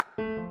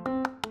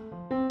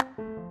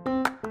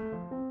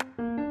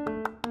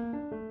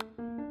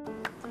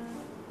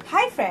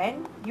Hi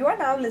friend, you are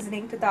now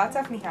listening to Thoughts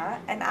of Neha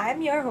and I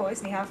am your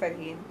host Neha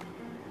Farheen.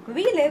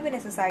 We live in a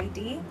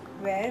society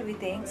where we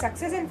think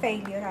success and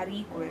failure are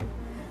equal,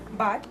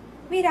 but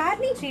we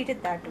rarely treat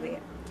it that way.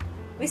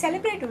 We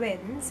celebrate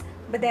wins,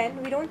 but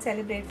then we don't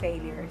celebrate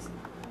failures.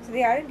 So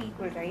they aren't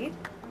equal, right?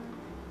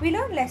 We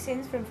learn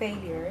lessons from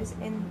failures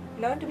and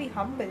learn to be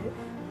humble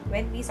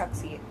when we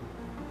succeed.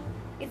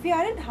 If we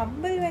aren't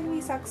humble when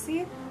we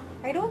succeed,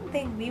 I don't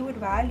think we would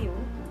value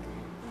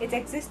its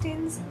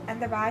existence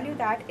and the value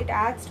that it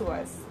adds to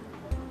us.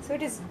 So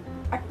it is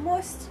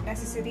utmost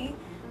necessary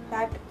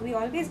that we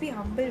always be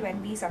humble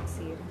when we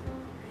succeed.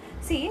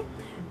 See,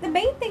 the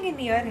main thing in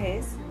here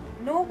is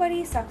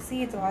nobody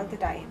succeeds all the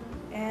time,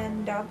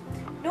 and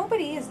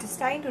nobody is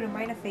destined to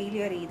remain a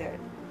failure either.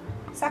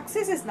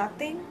 Success is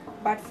nothing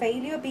but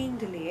failure being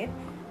delayed,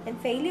 and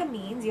failure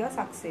means your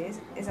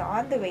success is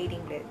on the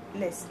waiting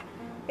list.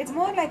 It's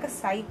more like a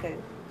cycle.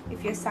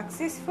 If you're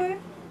successful,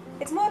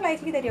 it's more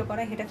likely that you're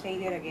gonna hit a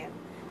failure again.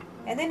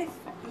 And then if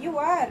you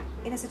are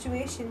in a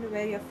situation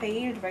where you're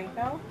failed right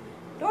now,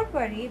 don't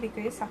worry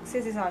because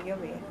success is on your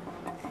way.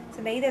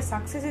 So neither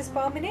success is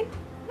permanent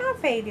nor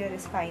failure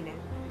is final.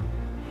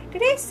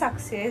 Today's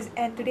success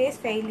and today's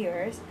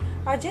failures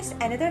are just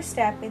another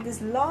step in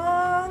this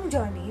long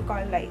journey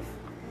called life.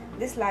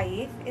 This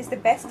life is the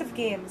best of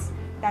games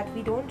that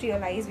we don't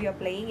realize we are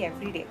playing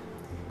every day.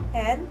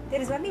 And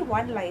there is only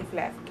one life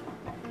left.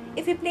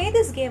 If you play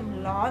this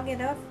game long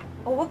enough,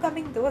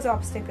 overcoming those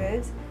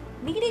obstacles,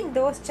 meeting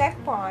those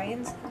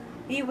checkpoints,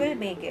 we will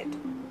make it.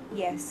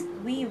 Yes,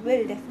 we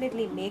will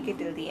definitely make it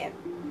till the end.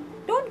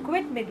 Don't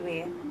quit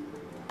midway.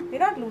 We're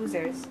not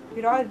losers,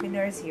 we're all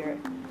winners here.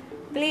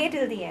 Play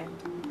till the end.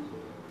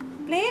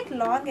 Play it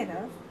long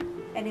enough,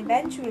 and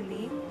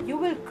eventually you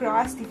will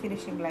cross the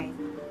finishing line.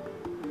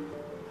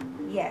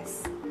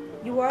 Yes,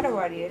 you are a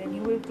warrior and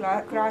you will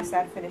cross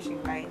that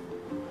finishing line.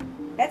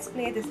 Let's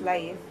play this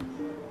life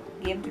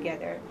game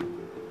together.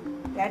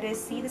 That is,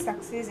 see the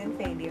success and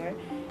failure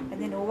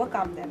and then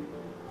overcome them.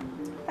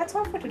 That's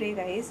all for today,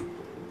 guys.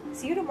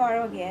 See you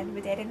tomorrow again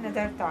with yet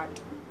another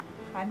thought.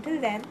 Until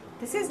then,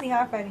 this is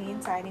Neha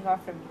Farheen signing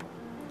off from you.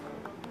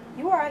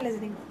 You are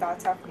listening to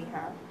Thoughts of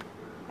Neha,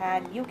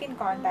 and you can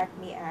contact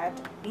me at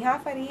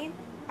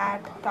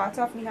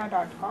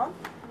nehafarheen@thoughtsofneha.com,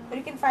 or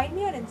you can find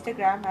me on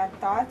Instagram at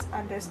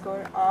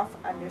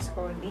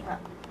thoughts_of_Neha.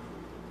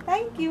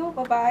 Thank you.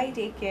 Bye bye.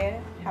 Take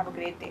care. Have a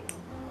great day.